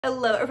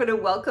Hello everyone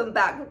and welcome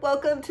back.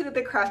 Welcome to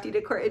the Crafty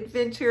Decor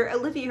Adventure.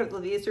 Olivia here with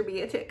Olivias for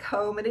me at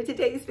home, and in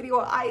today's video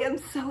I am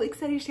so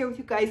excited to share with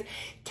you guys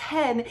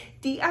 10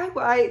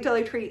 DIY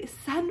Dollar Tree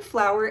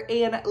sunflower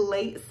and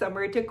late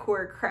summer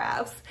decor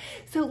crafts.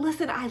 So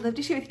listen, I love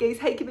to share with you guys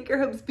how you can make your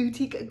homes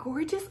boutique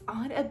gorgeous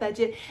on a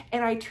budget,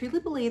 and I truly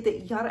believe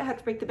that y'all don't have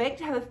to break the bank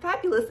to have a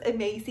fabulous,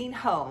 amazing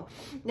home.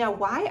 Now,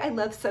 why I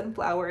love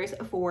sunflowers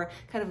for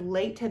kind of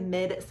late to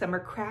mid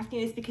summer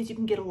crafting is because you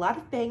can get a lot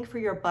of bang for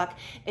your buck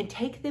and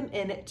take them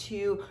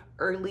into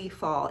early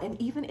fall and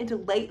even into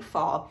late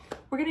fall.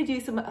 We're going to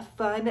do some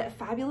fun,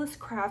 fabulous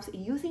crafts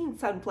using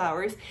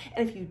sunflowers.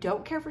 And if you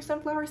don't care for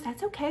sunflowers,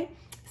 that's okay.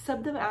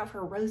 Sub them out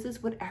for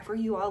roses, whatever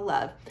you all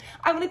love.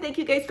 I want to thank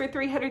you guys for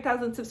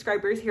 300,000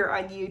 subscribers here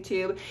on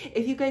YouTube.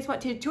 If you guys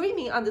want to join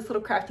me on this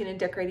little crafting and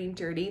decorating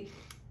journey,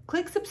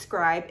 click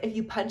subscribe. If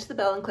you punch the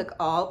bell and click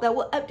all, that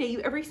will update you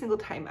every single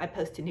time I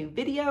post a new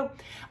video.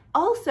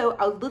 Also,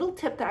 a little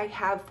tip that I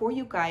have for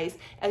you guys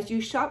as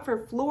you shop for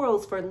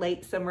florals for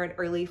late summer and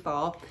early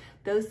fall,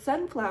 those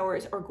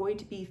sunflowers are going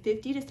to be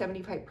 50 to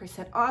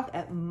 75% off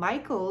at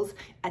Michael's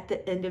at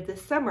the end of the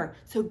summer.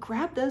 So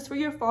grab those for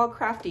your fall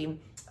crafting.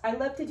 I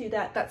love to do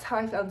that. That's how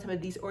I found some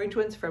of these orange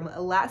ones from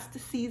last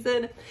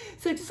season.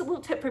 So just a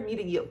little tip from me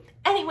to you.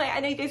 Anyway, I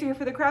know you guys are here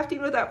for the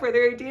crafting. Without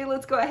further ado,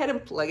 let's go ahead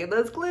and plug in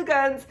those glue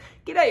guns,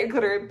 get out your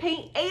glitter and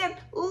paint, and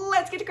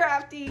let's get to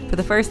crafting. For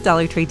the first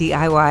Dollar Tree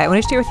DIY, I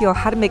want to share with you all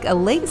how to make a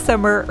late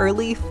summer,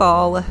 early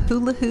fall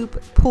hula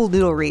hoop pool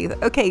noodle wreath.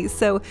 Okay,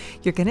 so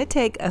you're going to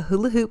take a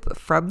hula hoop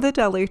from the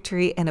Dollar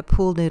Tree and a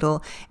pool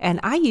noodle, and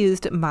I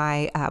used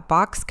my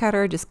box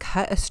cutter, just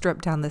cut a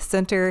strip down the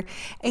center,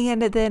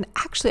 and then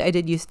actually I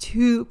did use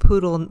two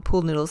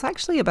pool noodles,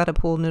 actually about a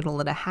pool noodle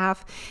and a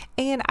half,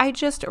 and I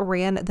just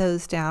ran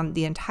those down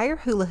the entire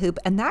hula hoop,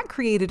 and that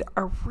created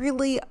a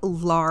really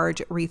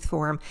large wreath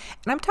form.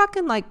 And I'm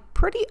talking like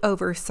pretty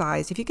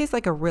oversized. If you guys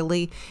like a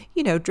really,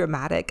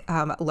 dramatic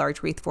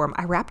large wreath form,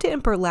 I wrapped it in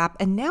burlap,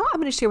 and now I'm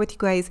going to share with you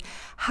guys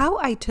how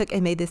I took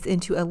and made this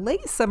into a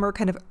late summer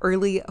kind of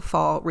early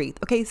fall wreath.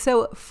 Okay,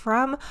 so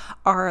from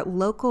our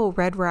local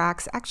Red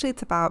Racks, actually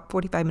it's about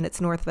 45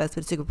 minutes north of us,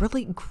 but it's a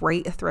really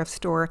great thrift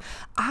store,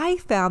 I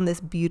found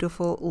this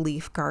beautiful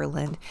leaf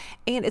garland,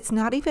 and it's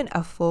not even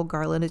a full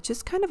garland, it's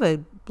just kind of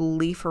a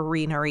leaf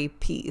greenery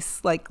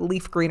piece, like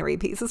leaf greenery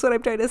piece is what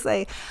I'm trying to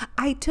say.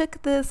 I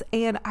took this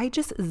and I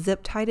just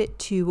zip tied it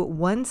to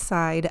one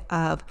side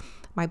of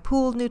my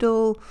pool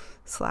noodle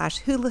 /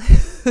 hula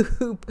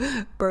hoop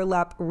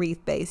burlap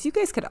wreath base. You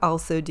guys could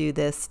also do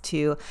this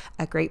to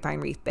a grapevine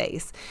wreath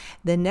base.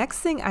 The next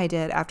thing I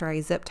did after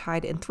I zip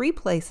tied in 3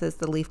 places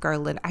the leaf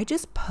garland, I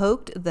just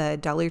poked the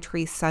Dollar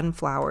Tree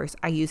sunflowers.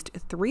 I used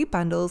 3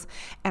 bundles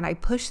and I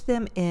pushed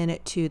them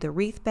into the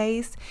wreath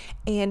base,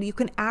 and you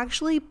can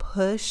actually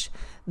push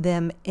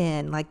them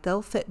in, like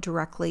they'll fit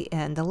directly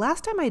in. The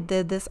last time I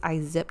did this,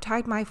 I zip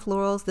tied my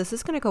florals. This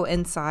is going to go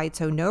inside,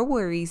 so no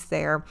worries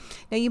there.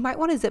 Now you might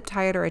want to zip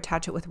tie it or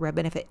attach it with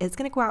ribbon if it is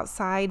going to go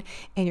outside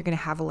and you're going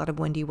to have a lot of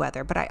windy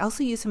weather. But I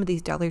also use some of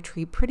these Dollar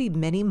Tree pretty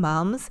mini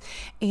mums,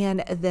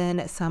 and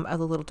then some of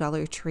the little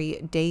Dollar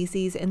Tree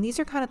daisies, and these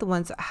are kind of the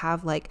ones that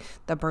have like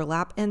the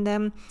burlap in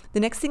them.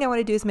 The next thing I want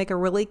to do is make a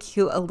really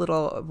cute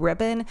little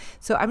ribbon.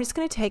 So I'm just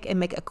going to take and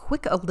make a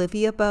quick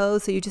Olivia bow.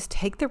 So you just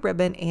take the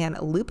ribbon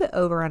and loop it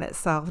over on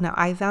itself. Now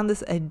I found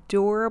this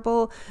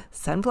adorable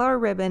sunflower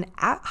ribbon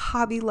at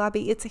Hobby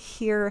Lobby. It's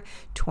here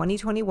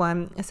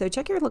 2021. So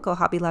check your local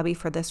Hobby Lobby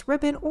for this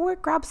ribbon, or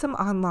grab some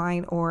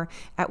online or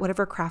at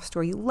whatever craft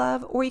store you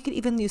love, or you could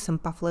even use some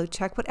buffalo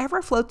check,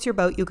 whatever floats your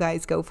boat, you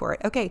guys go for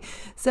it. Okay,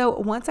 so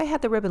once I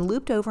had the ribbon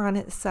looped over on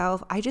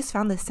itself, I just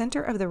found the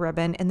center of the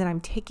ribbon, and then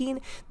I'm taking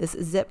this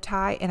zip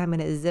tie and I'm going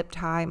to zip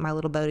tie my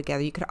little bow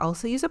together. You could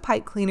also use a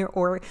pipe cleaner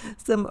or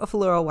some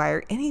floral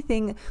wire.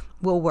 Anything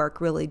will work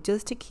really,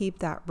 just to keep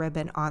that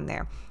ribbon on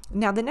there.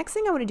 Now the next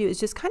thing I want to do is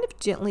just kind of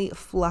gently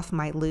fluff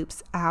my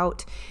loops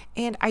out,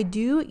 and I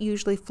do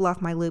usually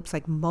fluff my loops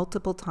like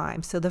multiple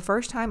times. So the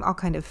first time I'll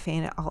kind of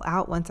fan it all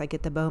out once I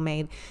get the bow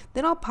made,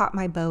 then I'll pop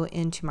my bow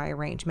into my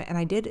arrangement, and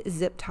I did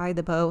zip tie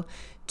the bow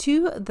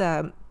to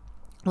the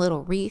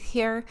little wreath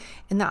here,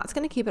 and that's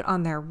going to keep it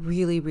on there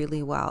really,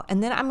 really well.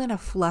 And then I'm going to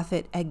fluff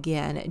it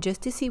again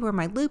just to see where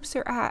my loops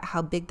are at,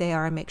 how big they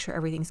are, and make sure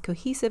everything's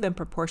cohesive and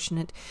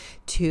proportionate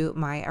to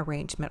my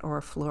arrangement or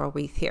floral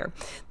wreath here.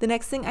 The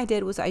next thing I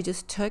did was I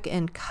just took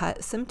and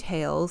cut some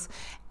tails,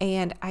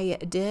 and I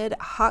did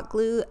hot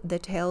glue the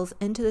tails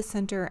into the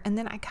center, and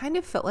then I kind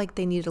of felt like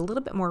they needed a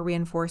little bit more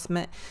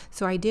reinforcement,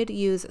 so I did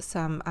use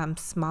some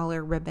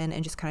smaller ribbon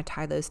and just kind of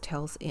tie those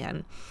tails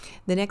in.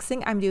 The next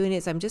thing I'm doing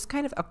is I'm just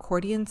kind of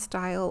accordion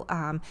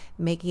style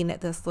making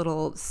it this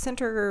little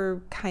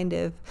center kind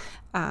of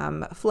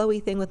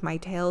flowy thing with my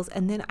tails.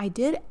 And then I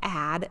did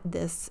add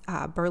this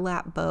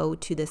burlap bow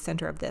to the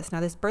center of this. Now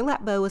this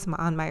burlap bow was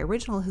on my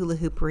original hula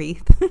hoop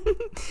wreath.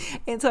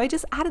 And so I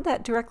just added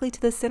that directly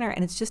to the center,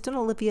 and it's just an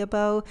Olivia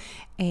bow,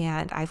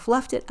 and I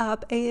fluffed it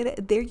up, and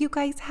there you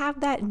guys have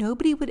that.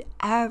 Nobody would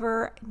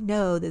ever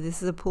know that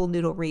this is a pool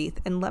noodle wreath.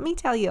 And let me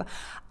tell you,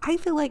 I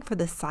feel like for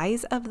the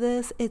size of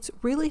this, it's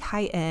really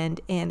high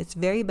end and it's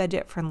very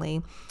budget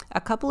friendly.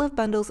 A couple of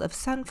bundles of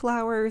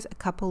sunflowers, a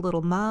couple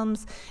little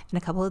mums,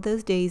 and a couple of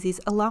those daisies,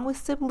 along with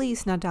some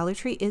leaves. Now Dollar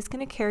Tree is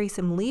going to carry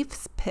some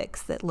leaf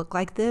picks that look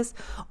like this,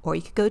 or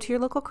you could go to your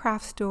local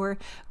craft store,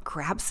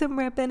 grab some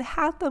ribbon,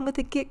 have fun with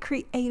it, get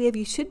creative.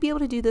 You should be able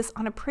to do this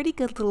on a pretty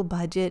good little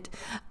budget.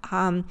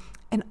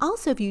 And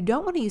also, if you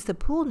don't want to use the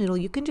pool noodle,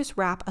 you can just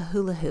wrap a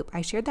hula hoop.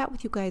 I shared that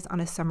with you guys on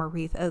a summer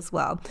wreath as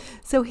well.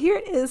 So here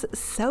it is,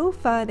 so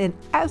fun and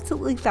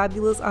absolutely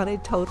fabulous on a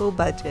total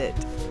budget.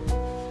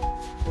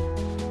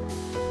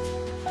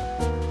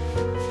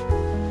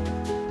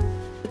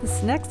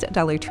 This next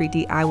Dollar Tree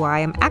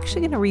DIY, I'm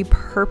actually going to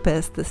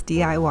repurpose this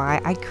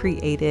DIY I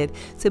created.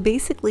 So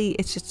basically,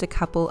 it's just a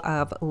couple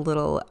of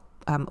little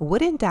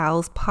wooden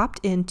dowels popped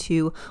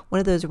into one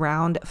of those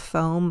round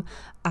foam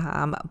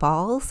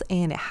balls,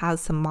 and it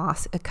has some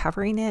moss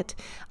covering it.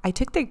 I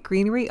took the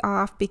greenery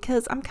off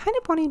because I'm kind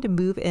of wanting to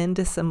move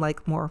into some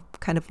like more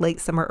kind of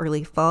late summer,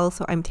 early fall.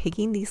 So I'm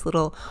taking these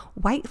little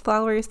white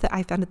flowers that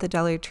I found at the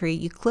Dollar Tree.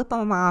 You clip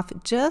them off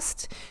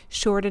just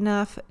short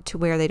enough to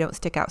where they don't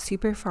stick out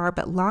super far,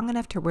 but long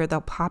enough to where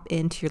they'll pop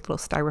into your little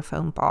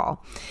styrofoam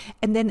ball.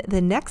 And then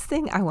the next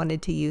thing I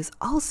wanted to use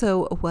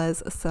also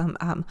was some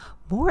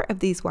more of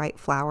these white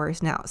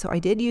flowers. Now, so I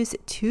did use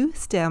 2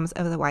 stems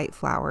of the white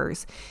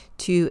flowers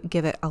to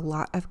give it a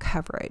lot of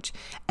coverage.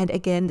 And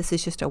again, this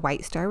is just a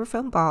white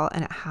styrofoam ball,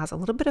 and it has a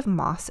little bit of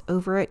moss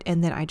over it.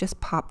 And then I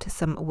just popped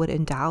some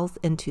wooden dowels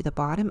into the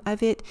bottom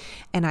of it,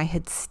 and I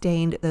had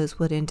stained those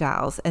wooden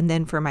dowels. And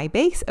then for my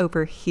base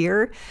over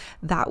here,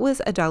 that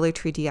was a Dollar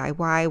Tree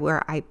DIY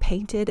where I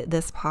painted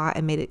this pot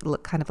and made it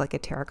look kind of like a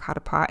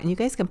terracotta pot. And you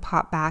guys can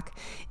pop back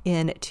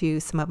into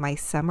some of my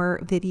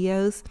summer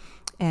videos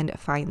and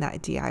find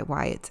that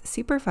DIY. It's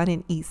super fun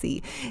and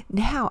easy.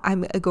 Now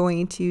I'm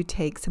going to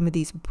take some of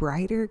these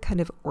brighter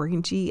kind of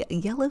orangey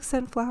yellow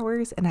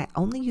sunflowers, and I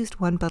only used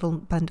one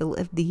bundle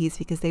of these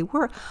because they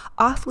were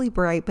awfully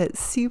bright but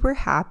super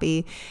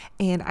happy,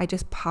 and I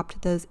just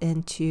popped those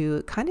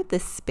into kind of the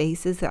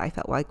spaces that I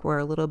felt like were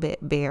a little bit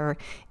bare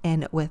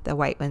and with the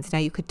white ones. Now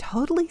you could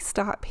totally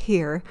stop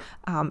here,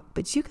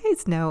 but you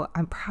guys know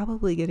I'm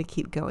probably going to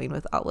keep going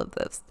with all of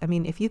this. I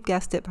mean, if you've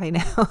guessed it by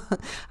now,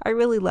 I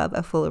really love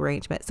a full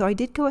arrangement. So I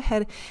did go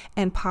ahead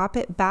and pop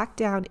it back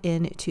down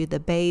into the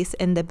base,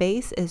 and the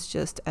base is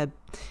just a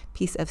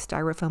piece of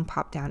styrofoam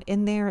popped down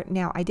in there.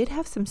 Now I did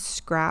have some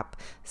scrap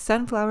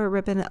sunflower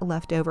ribbon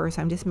left over, so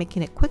I'm just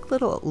making a quick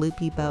little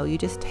loopy bow. You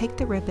just take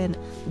the ribbon,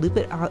 loop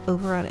it out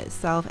over on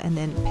itself, and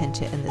then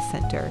pinch it in the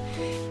center.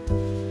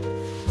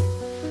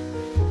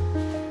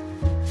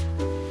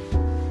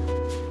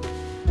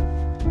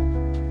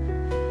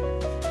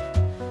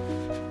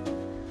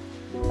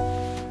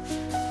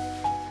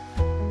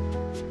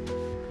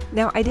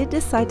 Now I did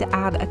decide to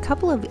add a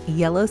couple of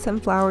yellow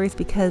sunflowers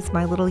because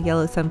my little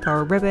yellow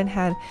sunflower ribbon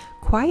had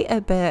quite a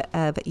bit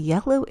of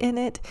yellow in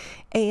it,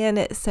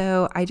 and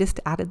so I just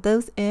added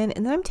those in.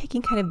 And then I'm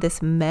taking kind of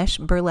this mesh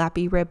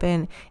burlappy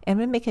ribbon, and I'm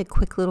gonna make a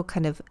quick little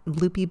kind of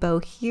loopy bow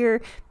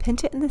here,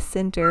 pinch it in the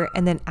center,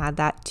 and then add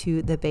that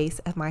to the base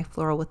of my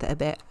floral with a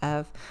bit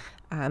of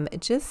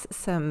just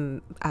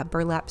some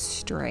burlap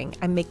string.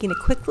 I'm making a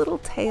quick little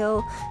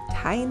tail,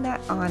 tying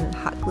that on and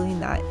hot gluing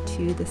that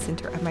to the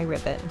center of my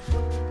ribbon.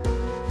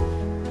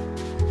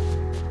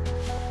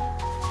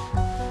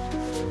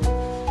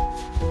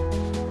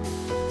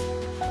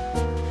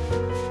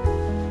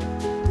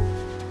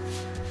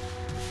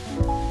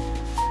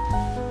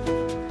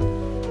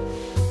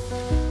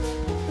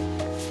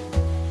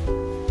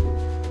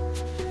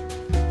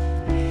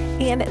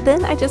 And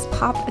then I just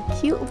popped a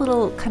cute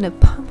little kind of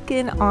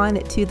pumpkin on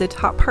to the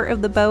top part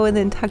of the bow, and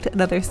then tucked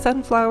another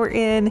sunflower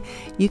in.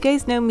 You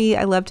guys know me,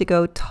 I love to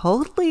go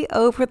totally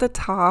over the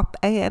top,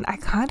 and I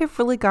kind of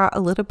really got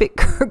a little bit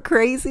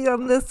crazy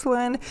on this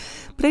one,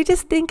 but I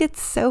just think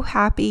it's so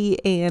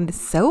happy and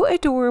so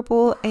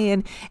adorable,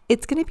 and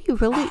it's going to be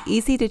really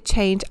easy to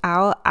change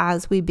out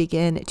as we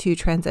begin to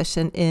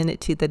transition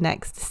into the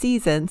next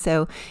season.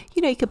 So,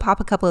 you know, you could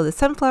pop a couple of the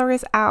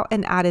sunflowers out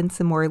and add in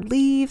some more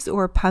leaves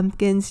or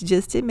pumpkins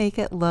just to make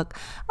it look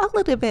a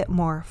little bit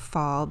more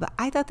fall. But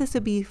I thought this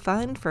would be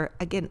fun for,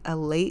 again, a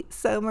late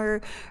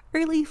summer,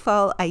 early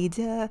fall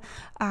idea.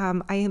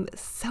 I am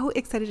so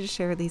excited to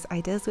share these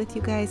ideas with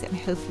you guys, and I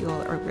hope you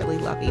all are really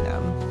loving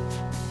them.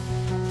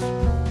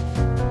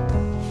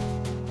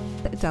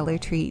 Dollar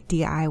Tree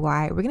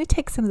DIY. We're going to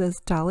take some of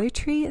those Dollar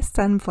Tree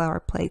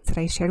sunflower plates that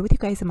I shared with you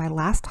guys in my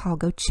last haul.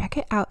 Go check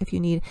it out if you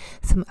need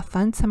some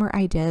fun summer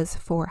ideas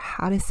for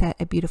how to set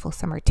a beautiful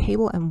summer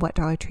table and what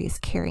Dollar Tree is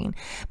carrying.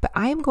 But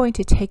I am going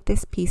to take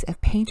this piece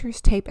of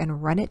painter's tape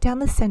and run it down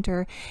the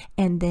center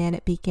and then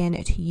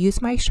begin to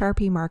use my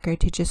Sharpie marker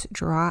to just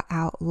draw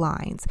out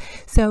lines.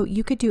 So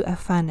you could do a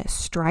fun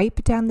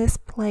stripe down this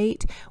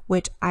plate,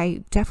 which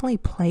I definitely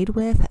played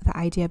with the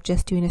idea of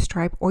just doing a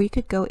stripe, or you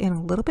could go in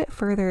a little bit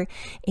further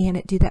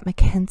and do that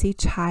Mackenzie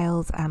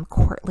Childs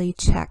courtly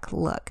check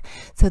look.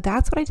 So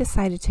that's what I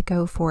decided to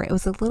go for. It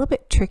was a little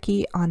bit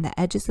tricky on the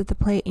edges of the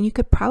plate, and you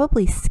could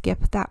probably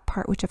skip that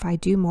part, which if I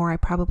do more I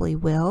probably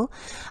will,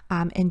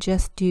 and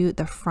just do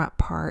the front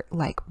part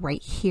like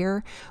right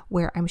here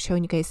where I'm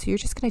showing you guys. So you're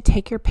just going to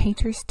take your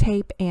painter's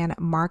tape and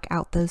mark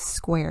out those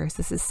squares.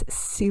 This is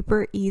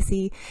super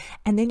easy,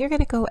 and then you're going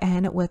to go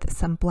in with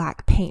some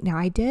black paint. Now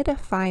I did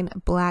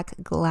find black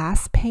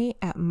glass paint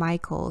at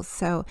Michael's,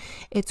 so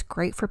it's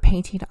great for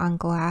painting on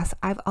glass.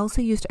 I've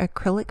also used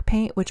acrylic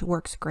paint, which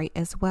works great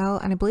as well,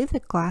 and I believe the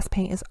glass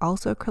paint is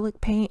also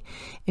acrylic paint.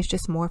 It's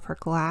just more for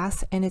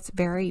glass, and it's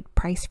very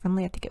price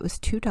friendly. I think it was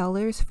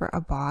 $2 for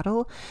a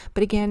bottle,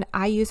 but again,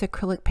 I use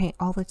acrylic paint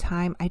all the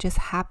time. I just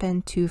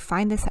happened to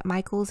find this at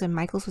Michael's, and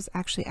Michael's was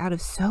actually out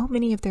of so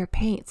many of their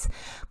paints.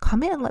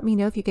 Comment and let me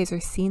know if you guys are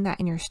seeing that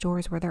in your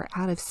stores where they're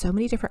out of so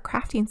many different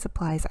crafting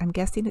supplies. I'm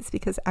guessing it's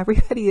because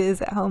everybody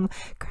is at home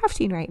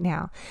crafting right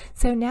now.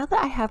 So now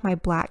that I have my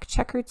black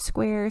checkered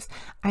squares,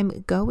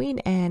 I'm going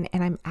in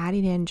and I'm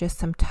adding in just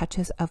some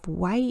touches of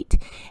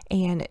white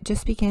and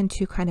just begin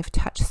to kind of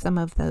touch some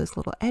of those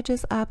little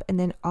edges up, and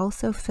then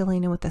also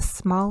filling in with a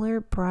smaller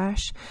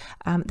brush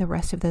the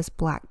rest of those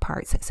black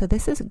parts. So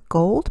this is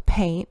gold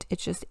paint.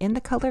 It's just in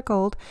the color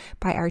gold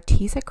by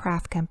Arteza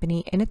Craft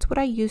Company, and it's what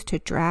I use to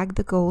drag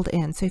the gold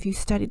in. So if you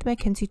studied the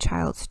Mackenzie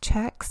Childs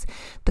checks,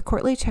 the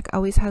courtly check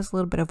always has a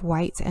little bit of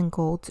whites and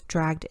golds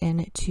dragged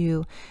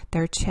into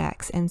their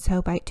checks. And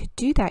so to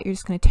do that, you're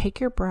just going to take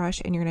your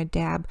brush and you're going to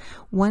dab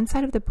one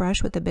side of the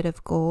brush with a bit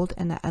of gold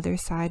and the other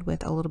side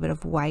with a little bit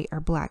of white or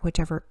black,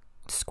 whichever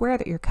square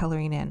that you're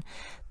coloring in.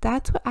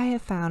 That's what I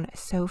have found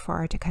so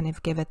far to kind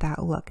of give it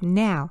that look.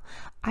 Now,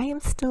 I am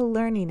still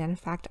learning, and in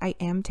fact, I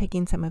am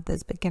taking some of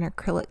those beginner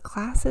acrylic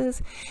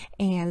classes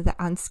and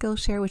on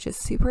Skillshare, which is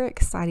super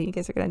exciting. You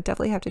guys are going to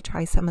definitely have to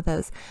try some of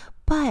those.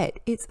 But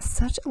it's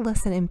such a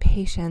lesson in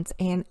patience,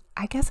 and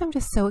I guess I'm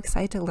just so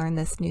excited to learn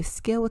this new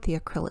skill with the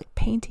acrylic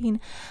painting.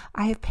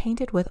 I have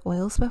painted with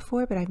oils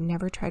before, but I've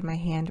never tried my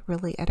hand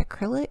really at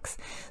acrylics.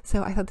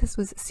 So I thought this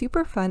was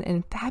super fun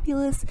and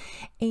fabulous,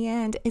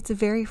 and it's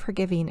very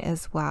forgiving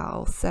as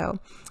well. So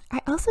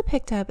I also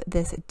picked up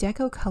this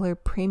Decor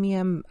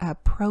Premium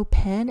Pro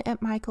pen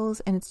at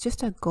Michael's, and it's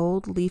just a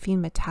gold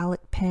leafing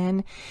metallic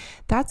pen.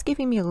 That's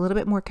giving me a little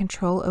bit more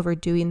control over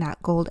doing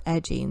that gold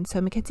edging.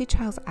 So Mackenzie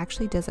Childs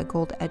actually does a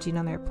gold edging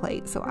on their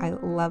plate, so I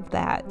love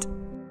that.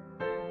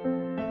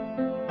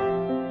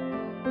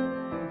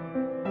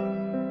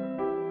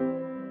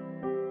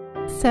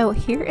 So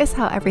here is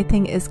how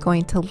everything is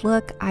going to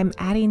look. I'm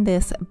adding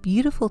this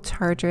beautiful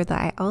charger that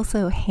I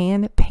also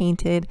hand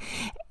painted,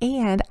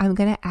 and I'm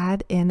going to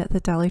add in the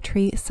Dollar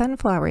Tree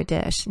sunflower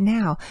dish.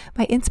 Now,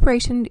 my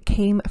inspiration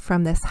came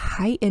from this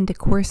high-end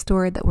decor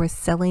store that was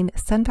selling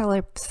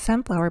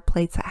sunflower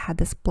plates that had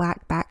this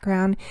black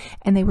background,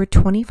 and they were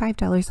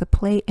 $25 a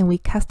plate, and we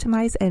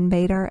customized and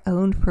made our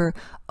own for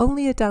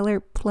only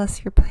 $1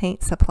 plus your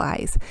paint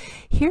supplies.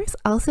 Here's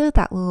also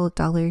that little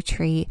Dollar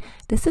Tree.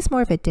 This is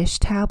more of a dish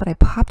towel, but I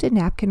popped a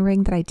napkin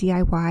ring that I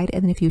DIY'd,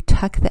 and then if you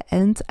tuck the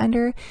ends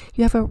under,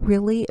 you have a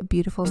really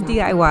beautiful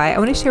DIY. I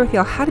want to share with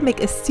y'all how to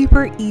make a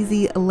super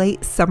easy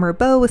late summer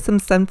bow with some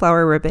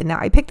sunflower ribbon. Now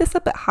I picked this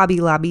up at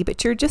Hobby Lobby,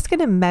 but you're just going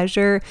to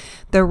measure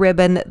the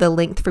ribbon the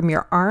length from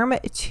your arm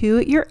to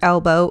your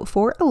elbow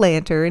for a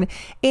lantern,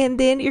 and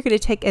then you're going to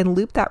take and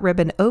loop that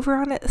ribbon over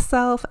on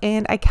itself,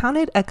 and I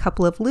counted a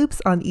couple of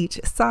loops on each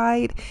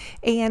side,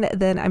 and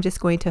then I'm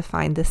just going to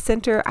find the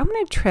center. I'm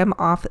going to trim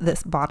off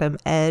this bottom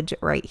edge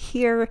right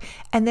here,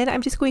 and then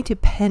I'm just going to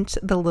pinch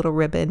the little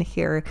ribbon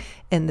here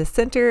in the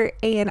center,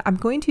 and I'm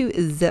going to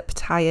zip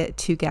tie it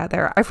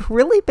together. I've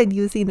really been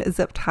using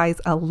zip ties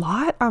a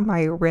lot on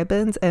my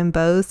ribbons and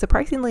bows.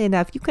 Surprisingly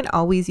enough, you can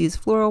always use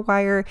floral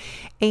wire,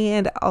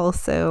 and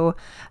also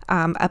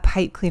a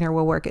pipe cleaner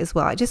will work as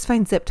well. I just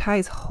find zip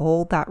ties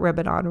hold that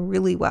ribbon on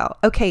really well.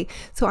 Okay,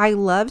 so I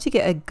love to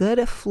get a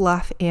good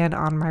fluff in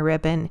on my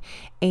ribbon,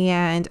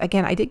 and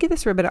again, I did get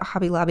this ribbon at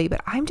Hobby Lobby,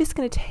 but I'm just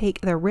going to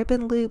take the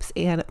ribbon loops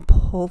and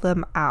pull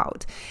them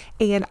out.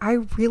 And I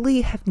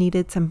really have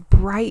needed some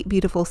bright,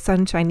 beautiful,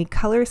 sunshiny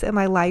colors in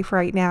my life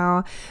right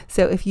now.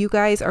 So if you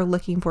guys are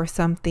looking for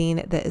something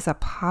that is a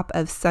pop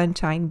of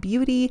sunshine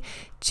beauty,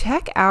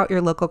 check out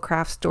your local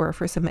craft store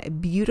for some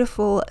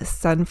beautiful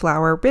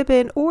sunflower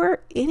ribbon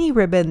or any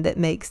ribbon that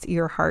makes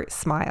your heart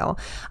smile.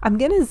 I'm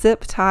going to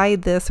zip tie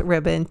this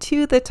ribbon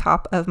to the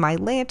top of my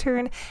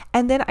lantern,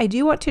 and then I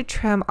do want to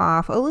trim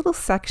off a little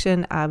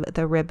section of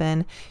the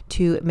ribbon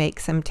to make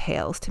some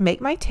tails. To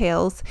make my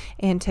tails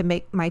and to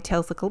make my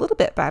tails look a little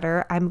bit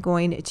better, I'm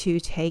going to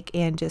take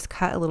and just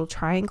cut a little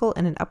triangle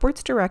in an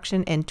upwards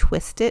direction and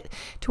twist it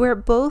to where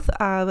both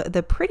of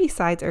the pretty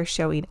sides are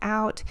showing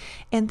out.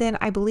 And then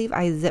I believe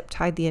I zip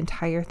tied the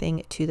entire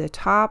thing to the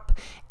top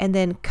and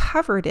then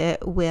covered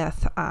it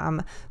with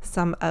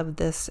some of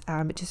this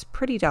just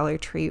pretty Dollar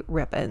Tree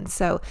ribbon.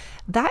 So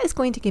that is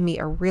going to give me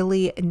a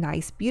really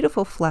nice,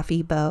 beautiful,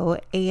 fluffy bow.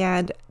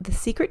 And the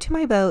secret to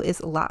my bow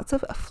is lots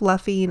of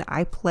fluffing.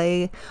 I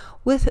play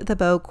with the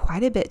bow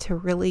quite a bit to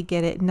really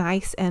get it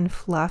nice and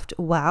fluffed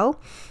well.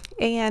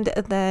 And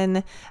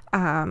then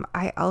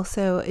I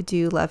also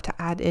do love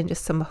to add in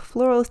just some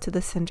florals to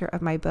the center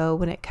of my bow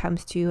when it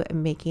comes to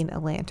making a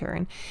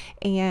lantern.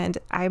 And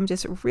I'm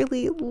just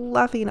really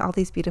loving all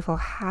these beautiful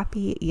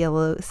happy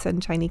yellow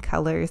sunshiny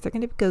colors. They're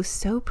going to go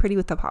so pretty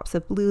with the pops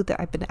of blue that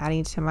I've been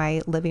adding to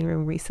my living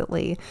room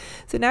recently.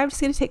 So now I'm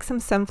just going to take some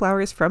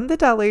sunflowers from the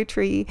Dollar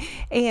Tree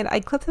and I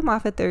clip them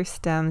off at their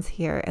stems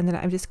here, and then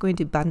I'm just going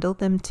to bundle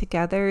them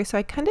together. So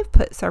I kind of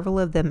put several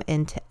of them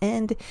end to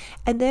end,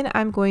 and then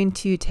I'm going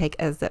to take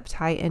a zip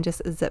tie and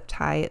just zip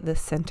tie the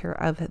center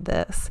of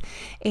this,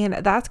 and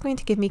that's going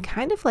to give me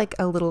kind of like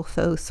a little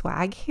faux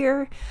swag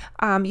here.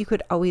 You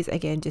could always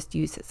again just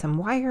use some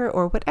wire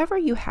or whatever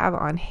you have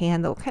on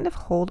hand that will kind of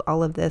hold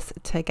all of this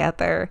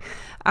together.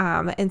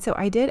 And so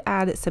I did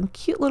add some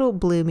cute little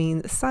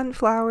blooming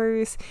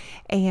sunflowers,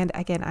 and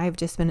again I've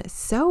just been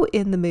so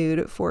in the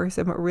mood for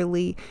some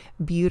really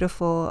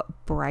beautiful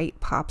bright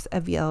pops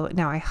of yellow.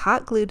 Now I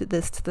hot glued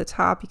this to the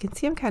top. You can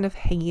see I'm kind of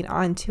hanging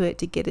on to it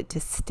to get it to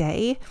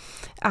stay.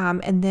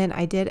 And then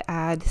I did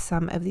add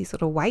some of these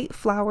little white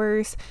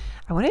flowers.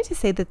 I wanted to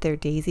say that they're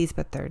daisies,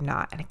 but they're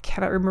not, and I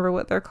cannot remember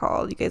what they're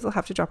called. You guys will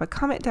have to drop a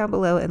comment down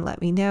below and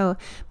let me know.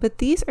 But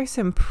these are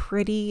some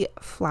pretty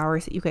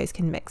flowers that you guys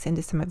can mix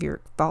into some of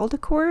your fall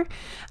decor,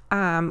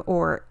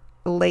 or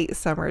late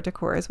summer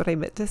decor is what I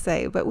meant to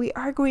say. But we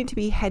are going to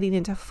be heading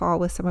into fall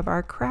with some of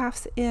our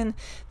crafts in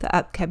the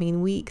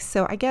upcoming weeks.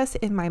 So I guess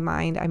in my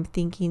mind, I'm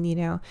thinking, you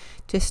know,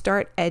 to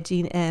start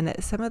edging in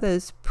some of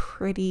those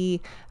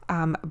pretty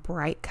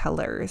bright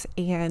colors.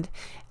 And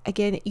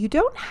again, you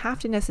don't have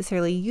to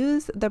necessarily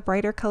use the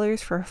brighter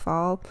colors for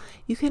fall.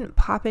 You can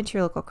pop into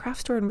your local craft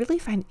store and really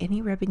find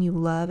any ribbon you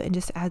love and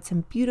just add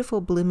some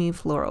beautiful blooming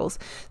florals.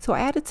 So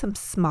I added some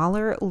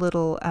smaller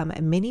little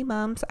mini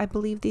mums, I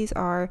believe these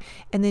are,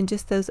 and then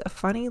just those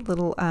funny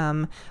little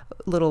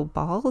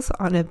balls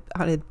on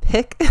a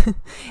pick.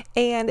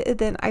 And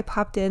then I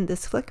popped in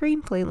this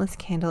flickering flameless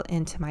candle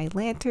into my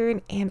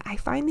lantern, and I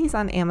find these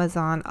on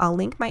Amazon. I'll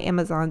link my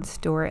Amazon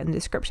store in the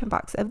description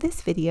box of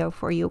this video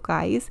for you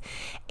guys.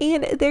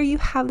 And there you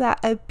have that,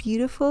 a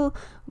beautiful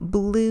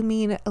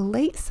blooming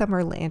late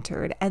summer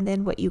lantern. And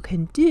then what you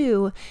can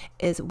do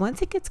is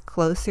once it gets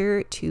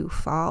closer to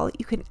fall,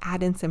 you can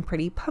add in some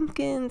pretty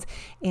pumpkins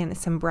and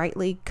some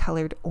brightly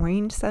colored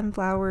orange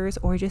sunflowers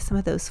or just some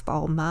of those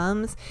fall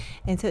mums.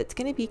 And so it's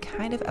going to be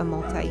kind of a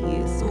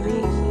multi-use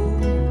creation.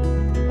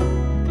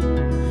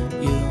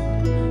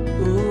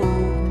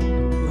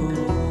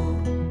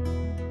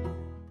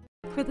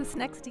 For this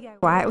next DIY,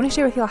 I want to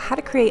share with y'all how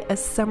to create a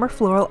summer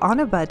floral on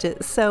a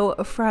budget. So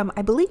from,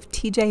 I believe,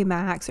 TJ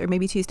Maxx or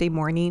maybe Tuesday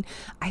Morning,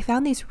 I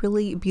found these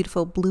really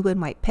beautiful blue and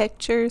white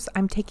pictures.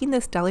 I'm taking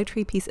this Dollar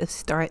Tree piece of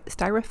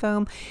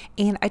styrofoam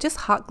and I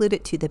just hot glued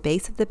it to the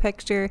base of the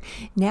picture.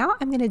 Now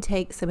I'm going to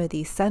take some of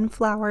these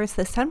sunflowers.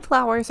 The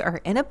sunflowers are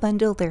in a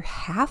bundle. They're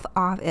half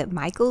off at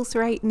Michael's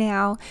right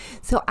now.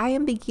 So I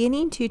am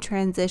beginning to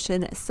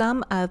transition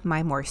some of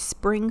my more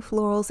spring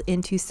florals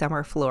into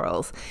summer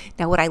florals.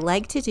 Now what I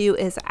like to do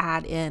is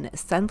add in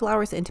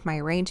sunflowers into my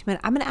arrangement.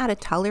 I'm going to add a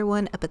taller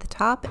one up at the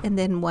top and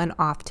then one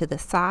off to the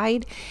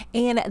side,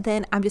 and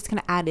then I'm just going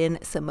to add in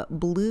some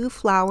blue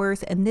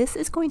flowers, and this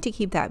is going to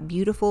keep that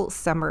beautiful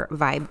summer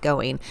vibe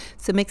going.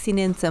 So mixing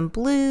in some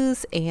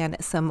blues and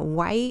some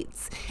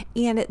whites,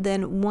 and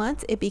then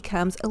once it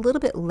becomes a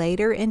little bit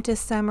later into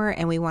summer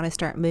and we want to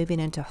start moving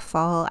into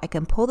fall, I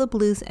can pull the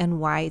blues and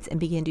whites and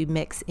begin to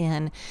mix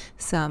in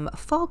some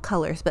fall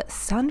colors. But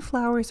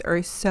sunflowers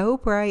are so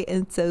bright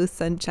and so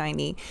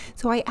sunshiny.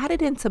 So I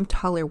added in some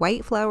taller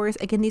white flowers.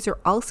 Again, these are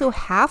also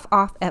half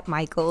off at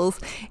Michael's.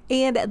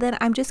 And then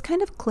I'm just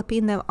kind of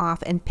clipping them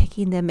off and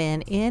picking them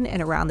in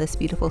and around this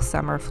beautiful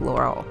summer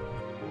floral.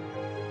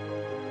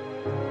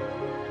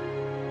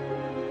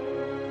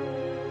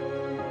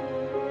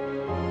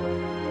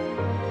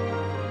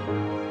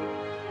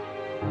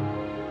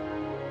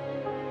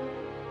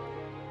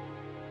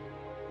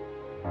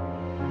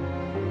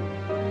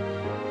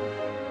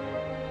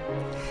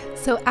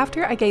 So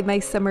after I gave my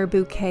summer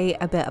bouquet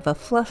a bit of a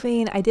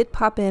fluffing, I did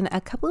pop in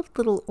a couple of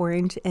little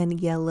orange and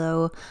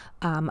yellow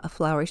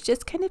flowers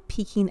just kind of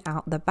peeking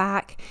out the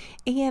back,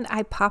 and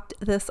I popped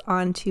this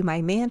onto my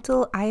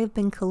mantle. I have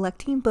been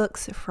collecting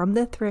books from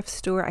the thrift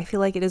store. I feel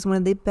like it is one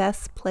of the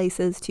best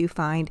places to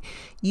find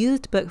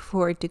used book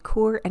for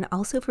decor and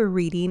also for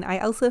reading. I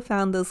also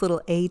found those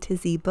little A to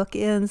Z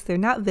bookends. They're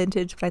not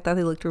vintage, but I thought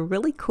they looked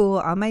really cool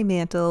on my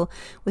mantle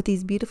with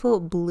these beautiful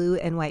blue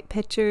and white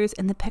pictures,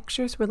 and the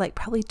pictures were like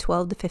probably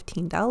 $12 to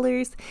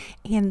 $15.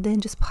 And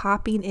then just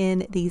popping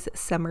in these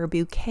summer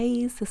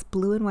bouquets. This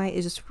blue and white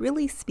is just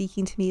really speaking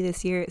to me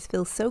this year. It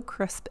feels so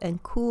crisp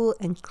and cool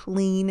and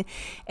clean.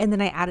 And then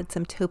I added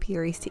some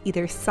topiaries to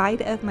either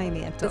side of my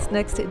mantle. This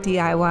next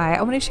DIY,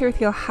 I want to share with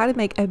you how to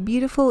make a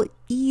beautiful,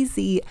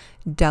 easy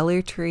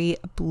Dollar Tree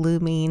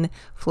blooming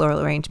floral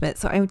arrangement.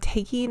 So I'm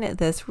taking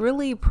this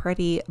really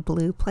pretty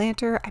blue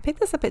planter. I picked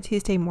this up at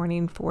Tuesday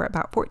morning for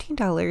about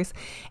 $14,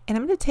 and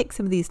I'm going to take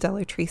some of these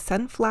Dollar Tree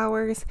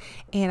sunflowers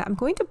and I'm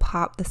going to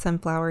pop the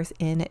sunflowers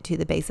into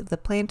the base of the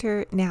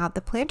planter. Now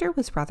the planter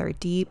was rather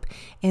deep,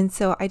 and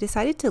so I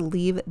decided to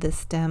leave the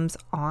stems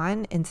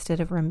on instead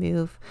of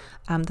remove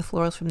the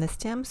florals from the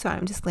stem. So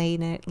I'm just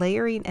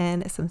layering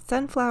in some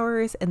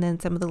sunflowers and then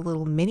some of the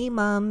little mini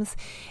mums,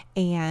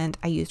 and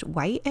I used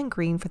white and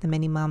green for the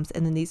mini mums,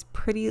 and then these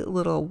pretty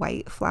little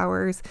white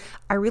flowers.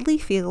 I really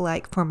feel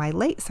like for my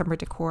late summer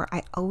decor,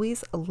 I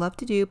always love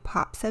to do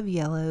pops of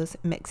yellows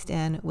mixed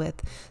in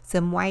with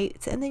some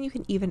whites, and then you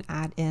can even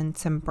add in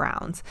some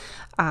browns.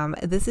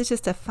 This is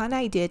just a fun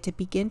idea to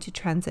begin to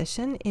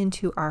transition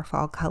into our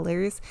fall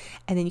colors,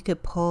 and then you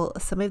could pull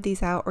some of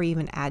these out or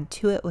even add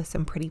to it with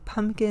some pretty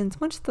pumpkins.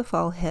 Once the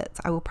fall hits,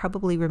 I will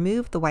probably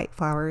remove the white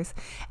flowers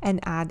and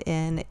add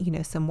in, you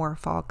know, some more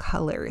fall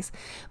colors.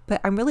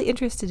 But I'm really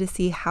interested to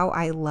see how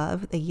I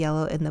love the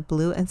yellow and the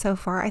blue, and so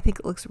far I think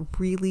it looks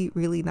really,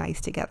 really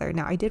nice together.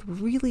 Now I did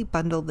really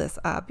bundle this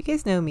up. You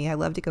guys know me, I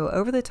love to go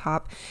over the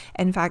top.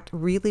 In fact,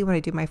 really when I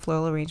do my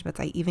floral arrangements,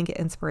 I even get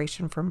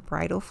inspiration from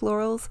bridal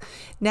florals.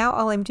 Now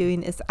all I'm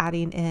doing is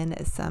adding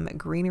in some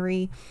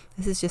greenery.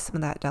 This is just some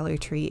of that Dollar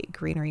Tree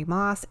greenery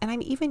moss, and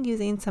I'm even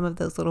using some of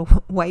those little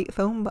white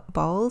foam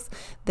balls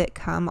that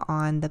come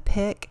on the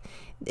pick.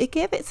 It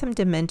gave it some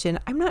dimension.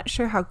 I'm not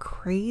sure how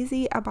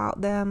crazy about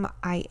them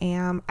I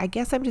am. I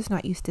guess I'm just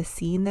not used to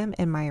seeing them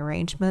in my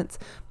arrangements,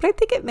 but I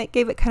think it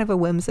gave it kind of a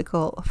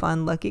whimsical,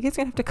 fun look. You guys are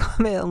gonna have to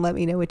comment and let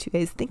me know what you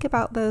guys think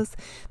about those.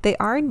 They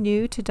are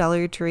new to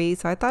Dollar Tree,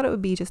 so I thought it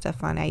would be just a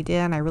fun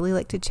idea, and I really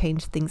like to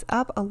change things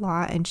up a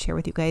lot and share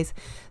with you guys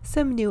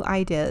some new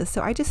ideas.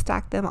 So I just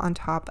stacked them on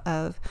top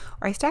of,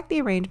 or I stacked the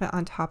arrangement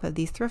on top of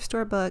these thrift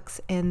store books,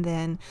 and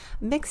then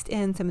mixed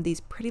in some of these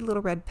pretty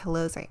little red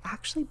pillows. I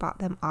actually bought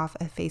them off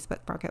of Facebook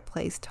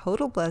Marketplace.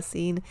 Total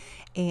blessing,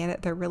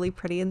 and they're really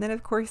pretty. And then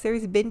of course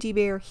there's Benji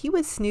Bear. He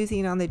was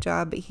snoozing on the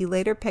job, but he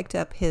later picked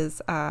up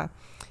his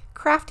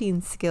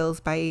crafting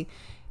skills by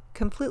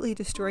completely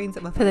destroying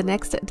some of. For the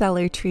next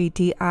Dollar Tree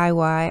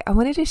DIY, I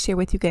wanted to share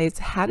with you guys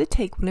how to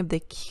take one of the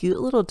cute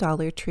little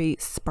Dollar Tree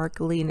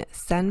sparkling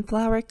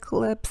sunflower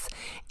clips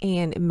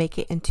and make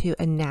it into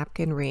a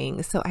napkin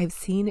ring. So I've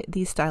seen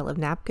these style of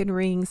napkin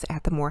rings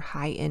at the more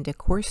high-end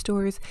decor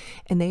stores,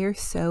 and they are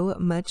so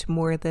much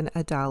more than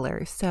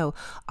 $1. So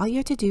all you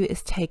have to do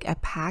is take a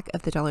pack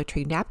of the Dollar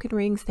Tree napkin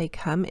rings. They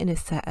come in a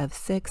set of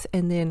 6,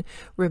 and then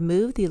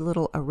remove the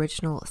little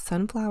original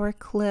sunflower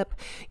clip.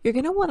 You're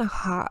going to want to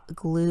hot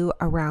glue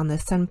around the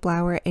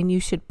sunflower, and you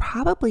should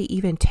probably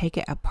even take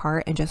it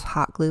apart and just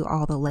hot glue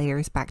all the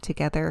layers back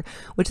together,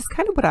 which is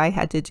kind of what I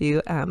had to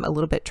do, a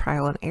little bit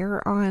trial and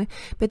error on.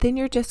 But then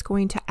you're just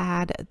going to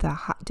add the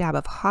hot dab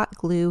of hot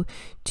glue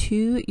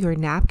to your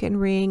napkin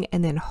ring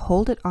and then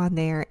hold it on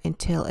there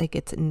until it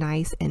gets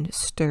nice and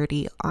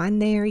sturdy on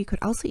there. You could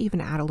also even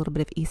add a little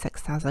bit of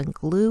E6000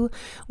 glue,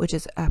 which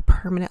is a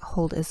permanent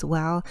hold as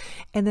well.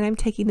 And then I'm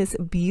taking this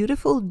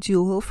beautiful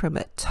jewel from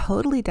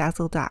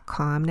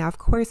totallydazzle.com. Now of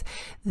course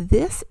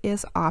this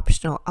is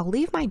optional. I'll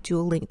leave my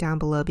jewel link down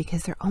below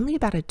because they're only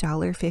about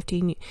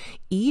 $1.15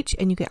 each,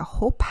 and you get a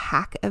whole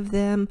pack of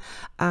them.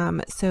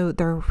 So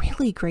they're a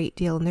really great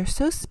deal, and they're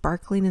so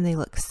sparkling and they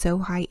look so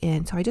high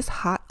end. So I just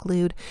hot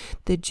glued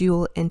the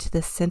jewel into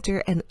the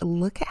center, and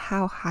look at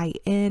how high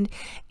end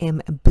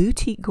and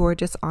boutique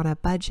gorgeous on a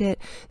budget.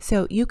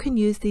 So you can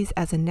use these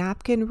as a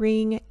napkin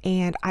ring,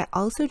 and I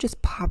also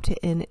just popped it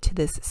into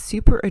this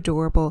super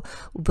adorable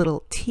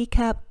little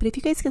teacup. But if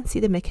you guys can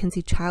see, the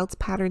Mackenzie Childs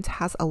patterns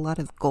has a lot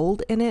of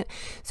gold in it.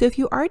 So if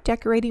you are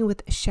decorating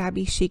with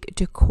shabby chic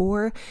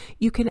decor,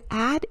 you can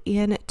add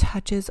in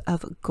touches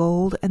of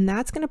gold, and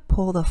that's going to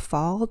pull the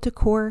fall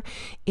decor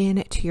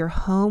into your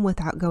home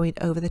without going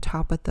over the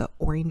top with the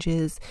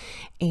oranges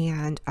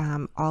and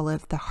all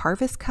of the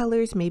harvest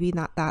colors. Maybe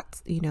not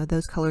that, you know,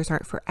 those colors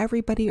aren't for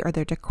everybody or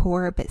their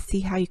decor, but see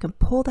how you can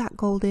pull that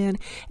gold in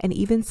and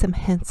even some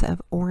hints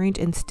of orange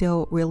and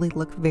still really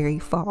look very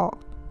fall.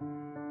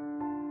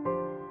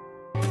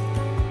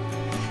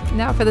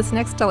 Now for this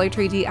next Dollar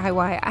Tree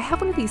DIY, I have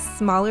one of these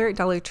smaller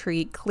Dollar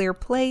Tree clear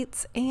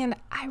plates, and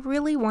I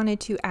really wanted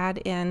to add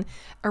in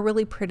a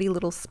really pretty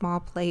little small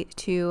plate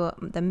to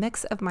the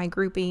mix of my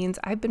groupings.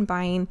 I've been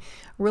buying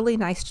really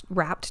nice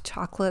wrapped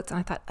chocolates, and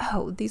I thought,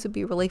 oh, these would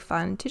be really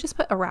fun to just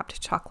put a wrapped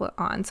chocolate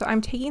on. So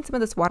I'm taking some of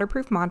this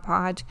waterproof Mod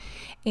Podge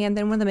and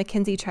then one of the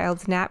Mackenzie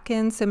Childs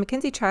napkins. So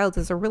Mackenzie Childs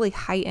is a really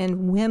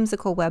high-end,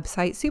 whimsical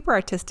website, super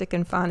artistic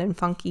and fun and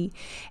funky.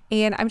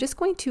 And I'm just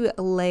going to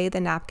lay the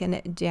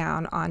napkin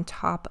down on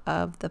top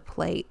of the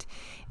plate,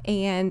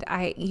 and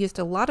I used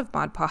a lot of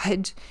Mod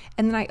Podge,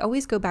 and then I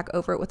always go back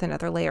over it with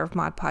another layer of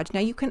Mod Podge. Now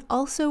you can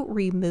also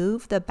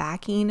remove the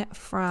backing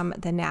from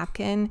the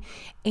napkin,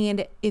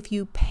 and if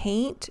you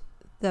paint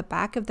the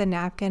back of the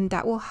napkin,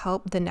 that will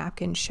help the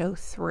napkin show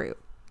through.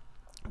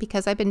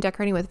 Because I've been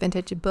decorating with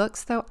vintage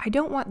books, though, I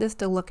don't want this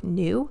to look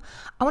new.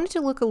 I want it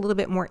to look a little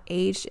bit more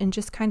aged and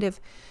just kind of,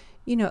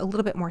 you know, a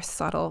little bit more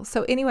subtle.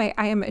 So anyway,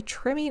 I am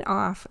trimming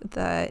off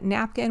the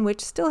napkin, which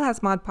still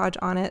has Mod Podge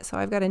on it. So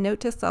I've got a note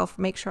to self,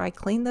 make sure I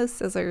clean those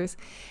scissors.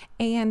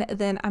 And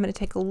then I'm going to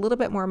take a little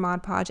bit more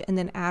Mod Podge and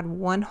then add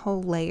one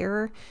whole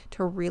layer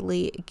to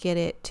really get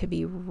it to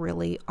be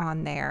really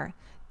on there.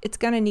 It's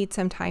going to need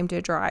some time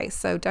to dry,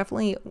 so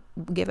definitely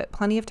give it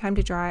plenty of time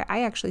to dry.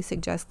 I actually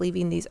suggest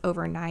leaving these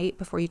overnight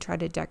before you try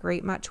to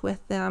decorate much with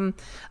them.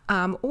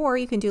 Or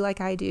you can do like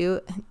I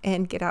do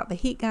and get out the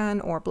heat gun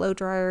or blow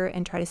dryer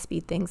and try to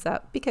speed things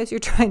up because you're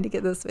trying to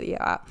get this video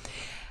out.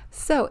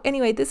 So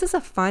anyway, this is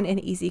a fun and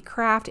easy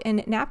craft,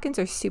 and napkins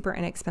are super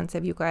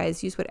inexpensive, you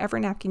guys. Use whatever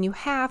napkin you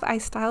have. I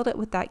styled it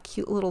with that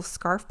cute little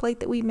scarf plate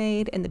that we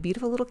made and the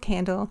beautiful little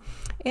candle,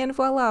 and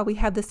voila, we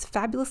have this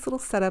fabulous little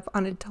setup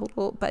on a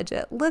total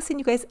budget. Listen,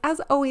 you guys, as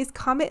always,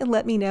 comment and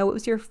let me know what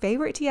was your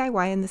favorite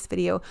DIY in this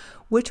video,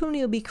 which one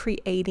you'll be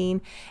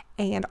creating,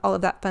 and all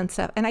of that fun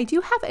stuff. And I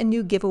do have a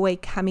new giveaway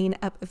coming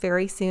up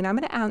very soon. I'm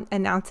going to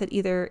announce it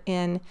either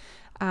in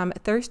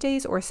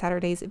Thursdays or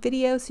Saturdays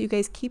video, so you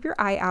guys keep your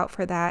eye out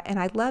for that. And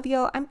I love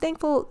y'all. I'm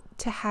thankful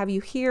to have you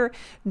here.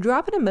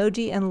 Drop an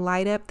emoji and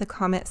light up the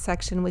comment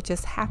section with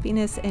just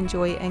happiness and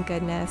joy and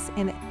goodness.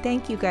 And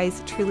thank you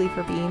guys truly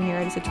for being here.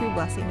 It is a true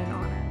blessing and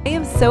honor. I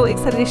am so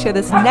excited to share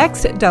this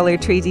next Dollar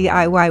Tree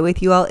DIY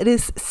with you all. It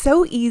is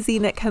so easy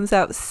and it comes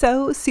out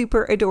so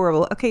super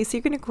adorable. Okay, so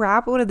you're going to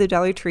grab one of the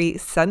Dollar Tree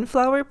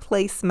sunflower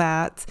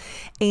placemats,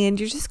 and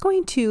you're just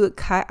going to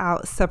cut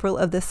out several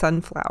of the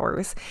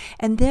sunflowers.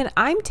 And then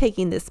I'm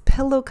taking this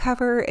pillow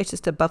cover. It's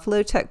just a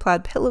buffalo check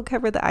plaid pillow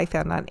cover that I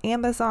found on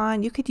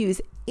Amazon. You could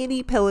use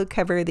any pillow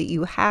cover that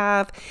you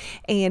have,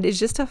 and it's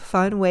just a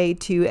fun way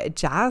to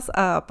jazz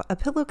up a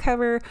pillow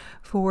cover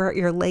for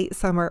your late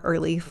summer,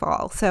 early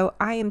fall. So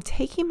I am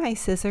taking my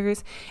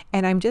scissors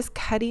and I'm just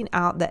cutting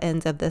out the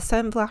ends of the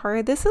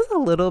sunflower. This is a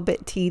little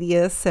bit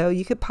tedious, so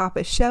you could pop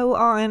a show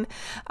on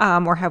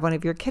or have one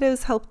of your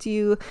kiddos help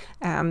you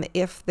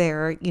if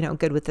they're, you know,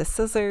 good with the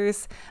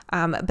scissors.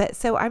 But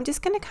so I'm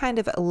just going to kind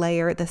of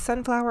layer the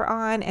sunflower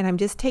on, and I'm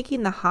just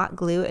taking the hot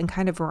glue and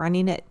kind of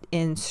running it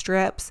in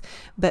strips,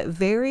 but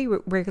very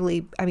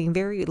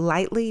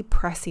lightly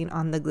pressing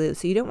on the glue.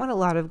 So you don't want a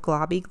lot of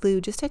globby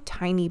glue, just a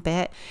tiny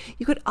bit.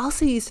 You could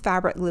also use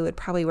fabric glue, would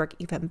probably work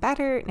even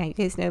better. Now you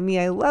guys know me,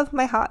 I love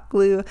my hot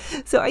glue.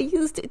 So I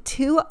used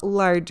 2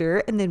 larger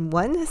and then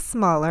 1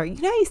 smaller.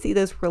 You know, you see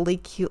those really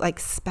cute like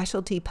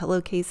specialty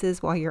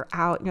pillowcases while you're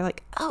out and you're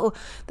like, oh,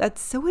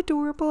 that's so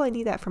adorable. I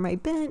need that for my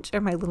bench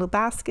or my little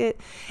basket.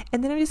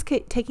 And then I'm just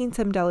taking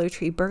some Dollar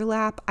Tree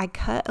burlap. I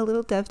cut a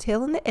little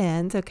dovetail in the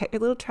end, so cut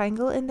your little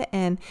triangle in the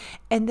end,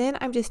 and then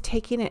I'm just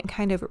taking it and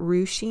kind of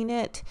ruching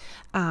it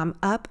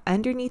up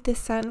underneath the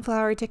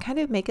sunflower to kind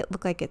of make it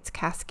look like it's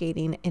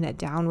cascading in a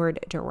downward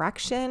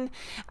direction.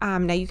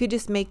 Now you could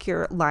just make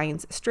your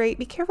lines straight.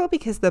 Be careful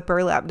because the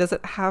burlap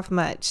doesn't have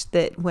much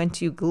that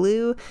once you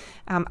glue.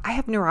 I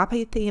have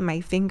neuropathy in my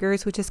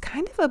fingers, which is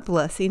kind of a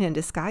blessing in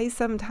disguise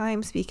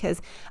sometimes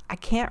because I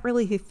can't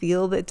really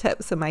feel the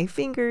tips of my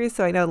fingers.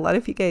 So I know a lot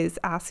of you guys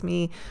ask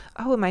me,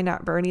 oh, am I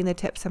not burning the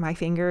tips of my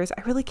fingers?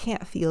 I really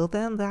can't feel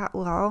them that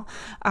well.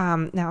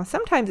 Now,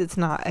 sometimes it's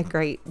not a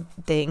great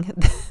thing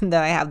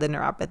that I have the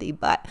neuropathy,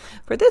 but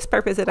for this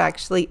purpose, it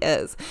actually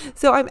is.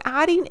 So I'm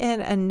adding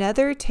in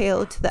another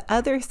tail to the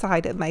other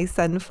side of my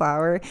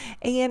sunflower,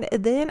 and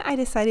then I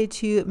decided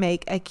to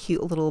make a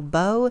cute little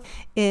bow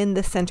in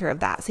the center of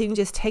that. So you can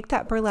just take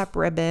that burlap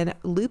ribbon,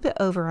 loop it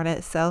over on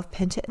itself,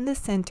 pinch it in the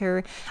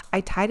center.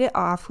 I tied it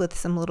off with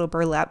some little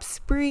burlap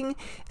string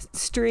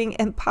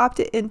and popped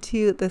it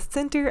into the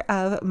center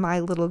of my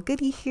little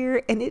goodie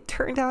here, and it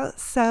turned out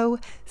so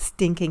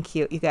stinking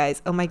cute, you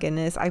guys. Oh my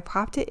goodness. I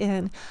popped it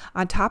in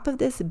on top of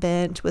this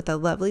bench with a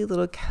lovely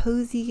little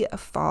cozy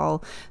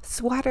fall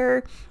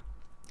sweater.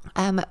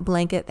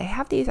 blanket. They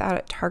have these out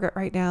at Target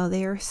right now.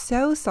 They are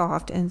so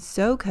soft and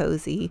so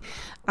cozy.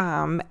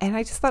 And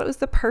I just thought it was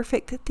the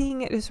perfect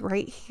thing. It is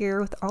right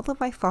here with all of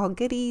my fall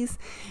goodies.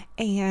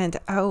 And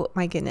oh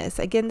my goodness,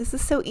 again, this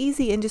is so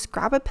easy. And just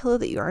grab a pillow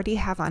that you already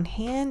have on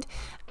hand,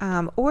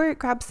 or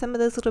grab some of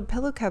those little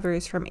pillow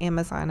covers from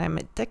Amazon. I'm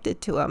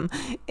addicted to them.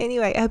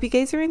 Anyway, I hope you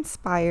guys are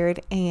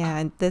inspired,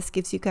 and this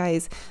gives you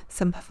guys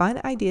some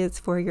fun ideas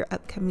for your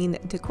upcoming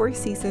decor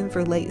season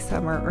for late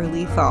summer,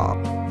 early fall.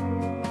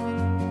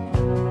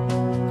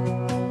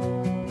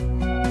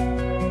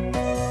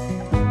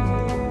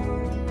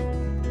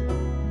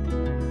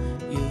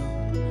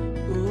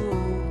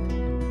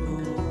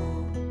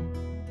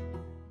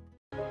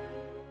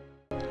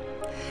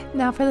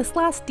 Now for this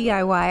last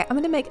DIY, I'm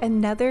going to make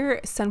another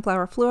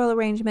sunflower floral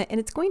arrangement, and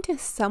it's going to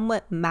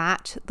somewhat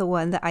match the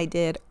one that I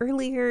did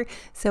earlier.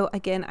 So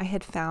again, I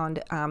had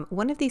found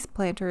one of these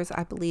planters,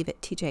 I believe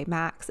at TJ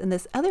Maxx, and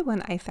this other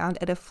one I found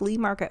at a flea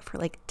market for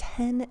like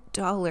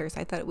 $10.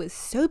 I thought it was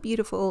so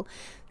beautiful,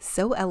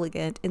 so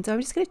elegant. And so I'm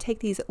just going to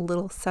take these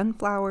little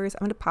sunflowers,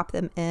 I'm going to pop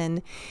them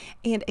in.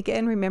 And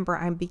again, remember,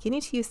 I'm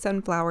beginning to use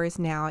sunflowers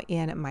now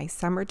in my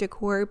summer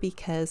decor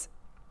because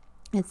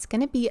it's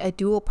going to be a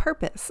dual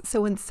purpose.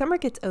 So when summer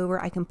gets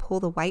over, I can pull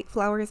the white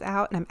flowers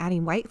out, and I'm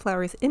adding white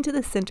flowers into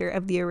the center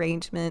of the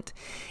arrangement.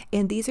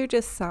 And these are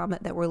just some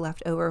that were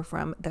left over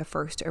from the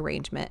first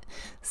arrangement.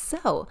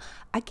 So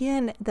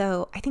again,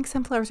 though, I think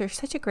sunflowers are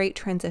such a great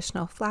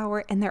transitional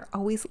flower, and they're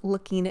always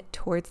looking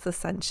towards the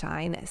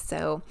sunshine.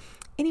 So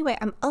anyway,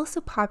 I'm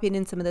also popping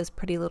in some of those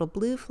pretty little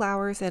blue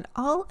flowers, and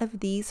all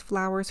of these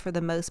flowers for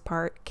the most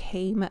part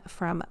came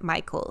from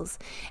Michael's,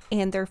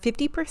 and they're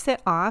 50%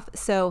 off.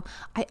 So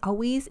I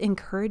always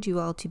encourage you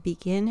all to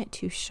begin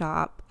to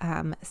shop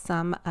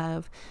some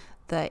of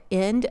the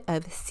end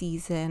of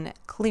season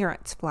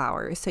clearance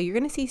flowers. So you're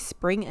going to see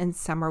spring and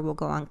summer will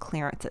go on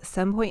clearance at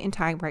some point in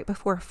time right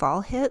before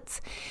fall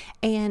hits,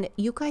 and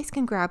you guys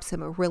can grab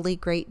some really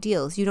great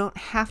deals. You don't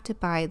have to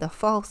buy the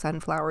fall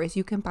sunflowers.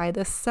 You can buy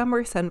the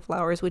summer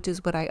sunflowers, which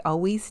is what I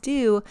always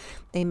do.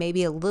 They may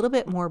be a little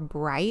bit more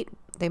bright.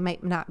 They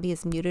might not be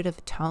as muted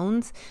of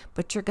tones,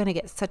 but you're going to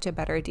get such a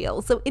better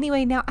deal. So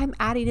anyway, now I'm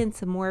adding in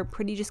some more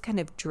pretty just kind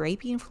of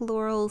draping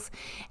florals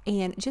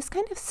and just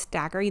kind of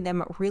staggering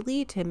them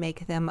really to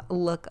make them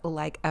look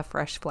like a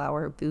fresh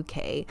flower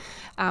bouquet,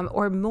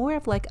 or more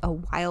of like a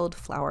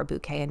wildflower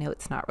bouquet. I know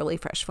it's not really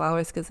fresh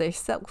flowers because they're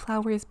silk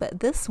flowers, but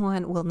this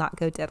one will not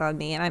go dead on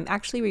me. And I'm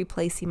actually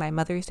replacing my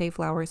Mother's Day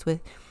flowers with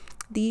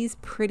these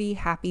pretty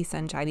happy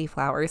sunshiny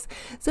flowers.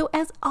 So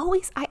as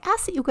always, I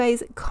ask that you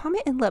guys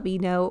comment and let me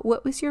know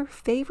what was your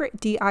favorite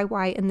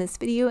DIY in this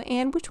video,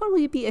 and which one will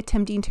you be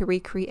attempting to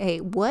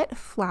recreate? What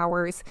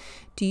flowers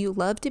do you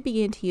love to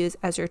begin to use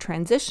as your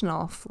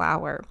transitional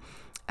flower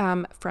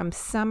from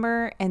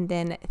summer and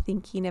then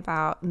thinking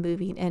about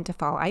moving into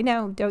fall? I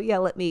know, don't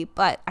yell at me,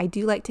 but I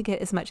do like to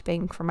get as much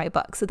bang for my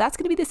buck. So that's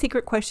going to be the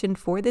secret question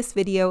for this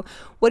video.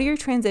 What are your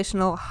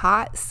transitional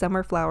hot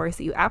summer flowers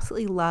that you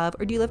absolutely love,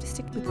 or do you love to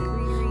stick with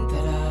greenery?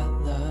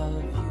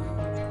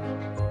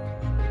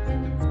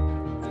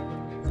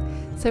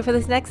 So for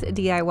this next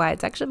DIY,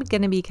 it's actually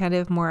going to be kind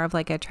of more of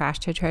like a trash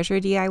to treasure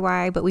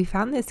DIY, but we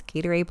found this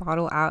Gatorade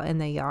bottle out in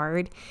the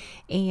yard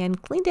and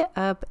cleaned it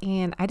up,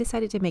 and I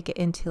decided to make it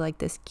into like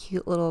this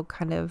cute little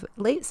kind of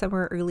late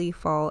summer, early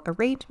fall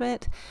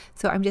arrangement.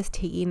 So I'm just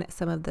taking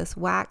some of this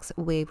wax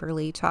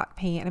Waverly chalk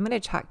paint, and I'm going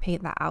to chalk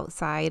paint the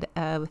outside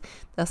of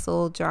this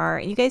little jar,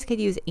 and you guys could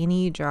use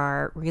any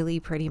jar really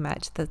pretty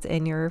much that's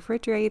in your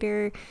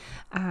refrigerator.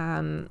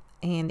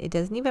 And it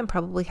doesn't even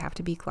probably have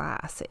to be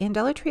glass. And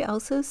Dollar Tree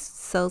also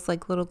sells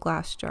like little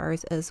glass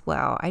jars as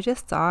well. I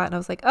just saw it and I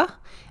was like, oh,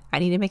 I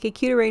need to make a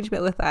cute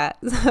arrangement with that.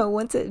 So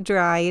once it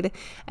dried,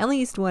 I only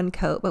used one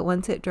coat, but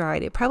once it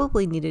dried, it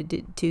probably needed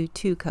to do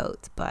 2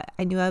 coats, but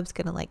I knew I was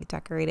gonna like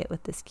decorate it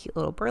with this cute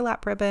little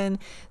burlap ribbon.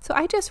 So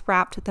I just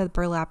wrapped the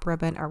burlap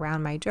ribbon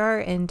around my jar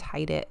and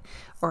tied it,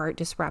 or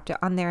just wrapped it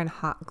on there and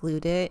hot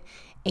glued it.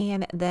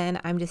 And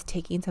then I'm just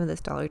taking some of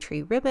this Dollar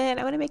Tree ribbon.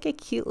 I want to make a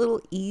cute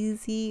little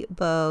easy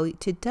bow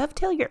to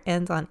dovetail your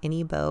ends on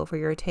any bow for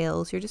your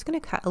tails. You're just going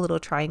to cut a little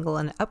triangle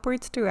in an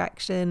upwards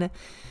direction.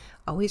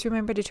 Always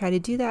remember to try to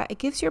do that. It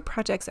gives your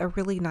projects a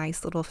really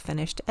nice little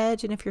finished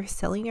edge. And if you're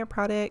selling your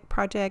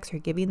projects or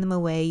giving them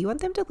away, you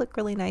want them to look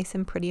really nice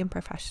and pretty and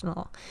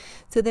professional.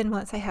 So then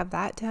once I have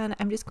that done,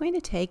 I'm just going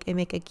to take and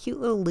make a cute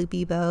little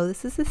loopy bow.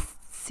 This is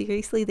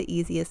seriously the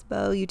easiest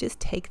bow. You just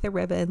take the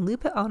ribbon,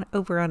 loop it on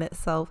over on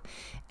itself,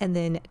 and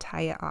then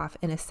tie it off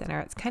in a center.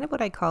 It's kind of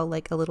what I call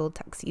like a little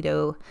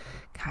tuxedo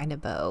kind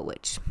of bow,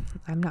 which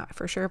I'm not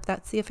for sure if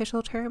that's the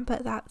official term,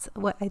 but that's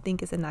what I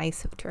think is a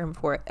nice term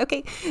for it.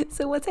 Okay,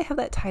 so once I have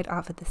that tied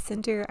off at the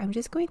center, I'm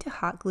just going to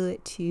hot glue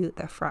it to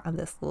the front of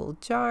this little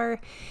jar,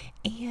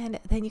 and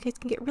then you guys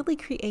can get really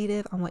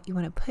creative on what you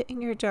want to put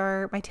in your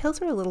jar. My tails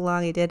were a little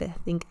long. I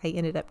think I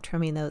ended up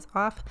trimming those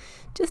off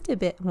just a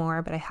bit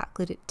more, but I hot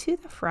glued it to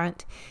the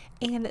front.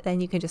 and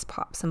then you can just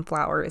pop some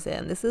flowers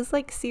in. This is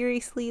like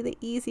seriously the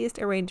easiest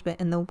arrangement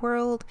in the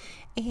world,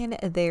 and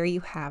there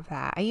you have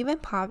that. I even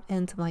popped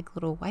in some like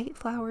little white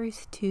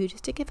flowers too,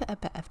 just to give it a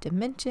bit of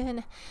dimension.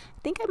 I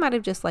think I might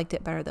have just liked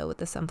it better though with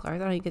the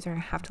sunflowers. I know you guys are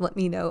gonna have to let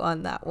me know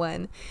on that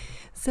one.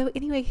 So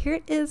anyway, here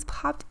it is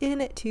popped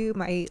in to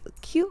my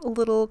cute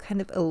little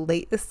kind of a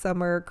late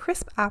summer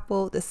crisp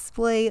apple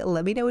display.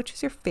 Let me know which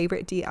is your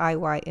favorite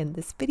DIY in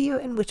this video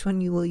and which one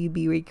will you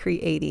be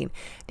recreating.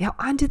 Now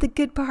on to the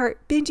good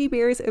part, Benji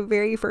Bear's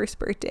very first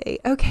birthday.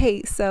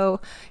 Okay, so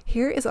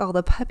here is all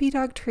the puppy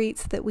dog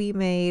treats that we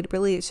made.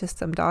 Really, it's just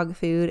some dog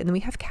food, and then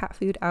we have cat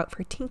food out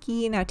for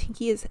Tinky. Now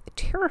Tinky is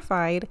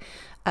terrified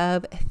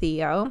of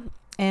Theo,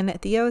 and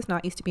Theo is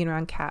not used to being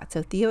around cats.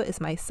 So Theo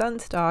is my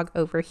son's dog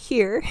over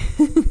here.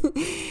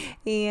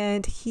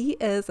 And he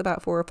is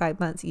about 4 or 5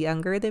 months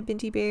younger than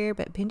Benji Bear,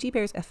 but Benji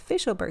Bear's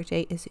official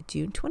birthday is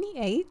June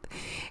 28th.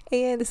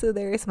 And so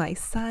there's my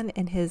son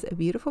and his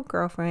beautiful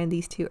girlfriend.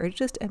 These two are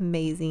just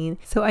amazing.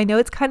 So I know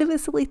it's kind of a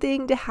silly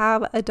thing to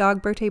have a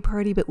dog birthday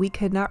party, but we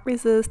could not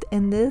resist.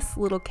 And this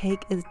little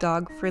cake is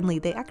dog friendly.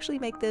 They actually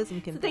make this, and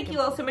you can thank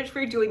you all so much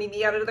for joining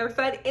me on another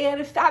fun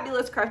and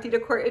fabulous crafty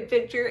decor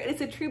adventure.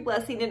 It's a true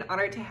blessing and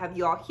honor to have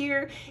you all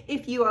here.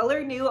 If you all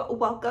are new,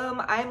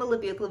 welcome. I'm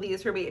Olivia with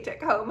Olivia's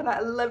Romantic Home, and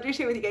I love to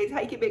share with you guys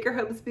how you can make your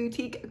home's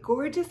boutique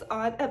gorgeous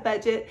on a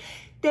budget.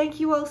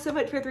 Thank you all so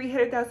much for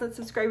 300,000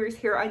 subscribers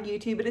here on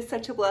YouTube. It is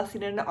such a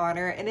blessing and an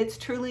honor, and it's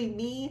truly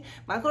me,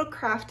 my little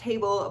craft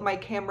table, my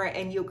camera,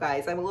 and you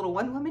guys. I'm a little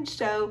one-woman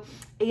show,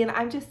 and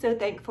I'm just so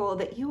thankful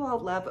that you all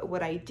love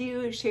what I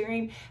do,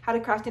 sharing how to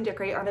craft and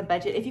decorate on a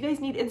budget. If you guys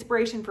need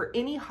inspiration for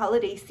any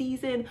holiday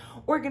season,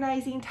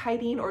 organizing,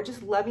 tidying, or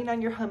just loving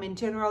on your home in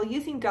general,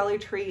 using Dollar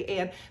Tree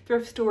and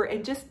thrift store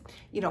and just,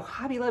 you know,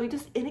 Hobby Lobby,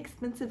 just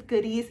inexpensive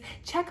goodies,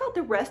 check out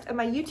the rest of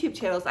my YouTube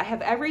channels. I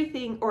have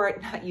everything, or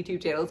not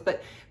YouTube channels,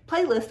 but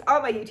playlist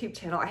on my YouTube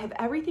channel. I have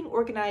everything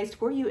organized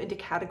for you into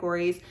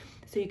categories.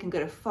 So you can go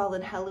to fall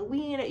and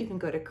Halloween, you can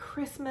go to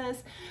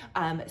Christmas,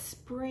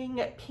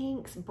 spring,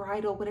 pinks,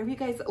 bridal, whatever you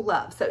guys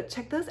love. So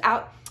check those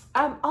out.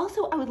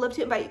 Also, I would love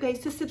to invite you guys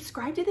to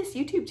subscribe to this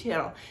YouTube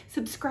channel.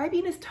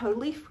 Subscribing is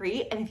totally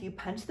free, and if you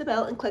punch the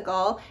bell and click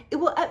all, it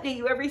will update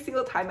you every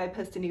single time I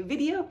post a new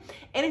video.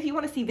 And if you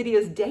want to see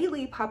videos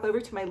daily, pop over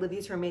to my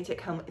Livy's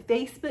Romantic Home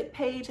Facebook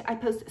page. I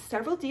post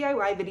several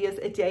DIY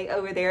videos a day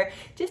over there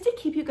just to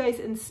keep you guys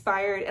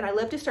inspired, and I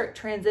love to start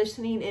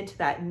transitioning into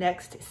that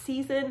next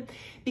season,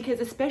 because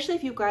especially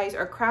if you guys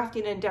are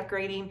crafting and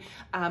decorating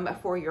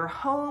for your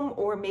home,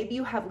 or maybe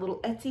you have a little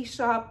Etsy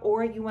shop,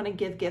 or you want to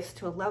give gifts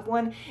to a loved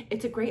one,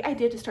 it's a great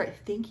idea to start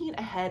thinking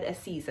ahead a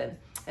season.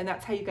 And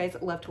that's how you guys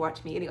love to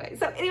watch me anyway.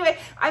 So anyway,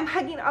 I'm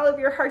hugging all of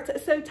your hearts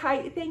so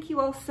tight. Thank you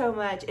all so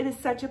much. It is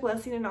such a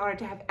blessing and honor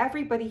to have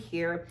everybody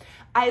here.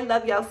 I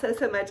love y'all so,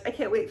 so much. I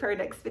can't wait for our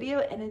next video.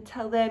 And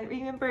until then,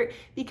 remember,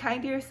 be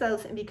kind to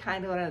yourselves and be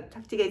kind to one another.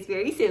 Talk to you guys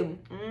very soon.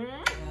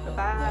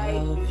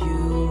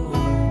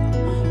 Bye-bye.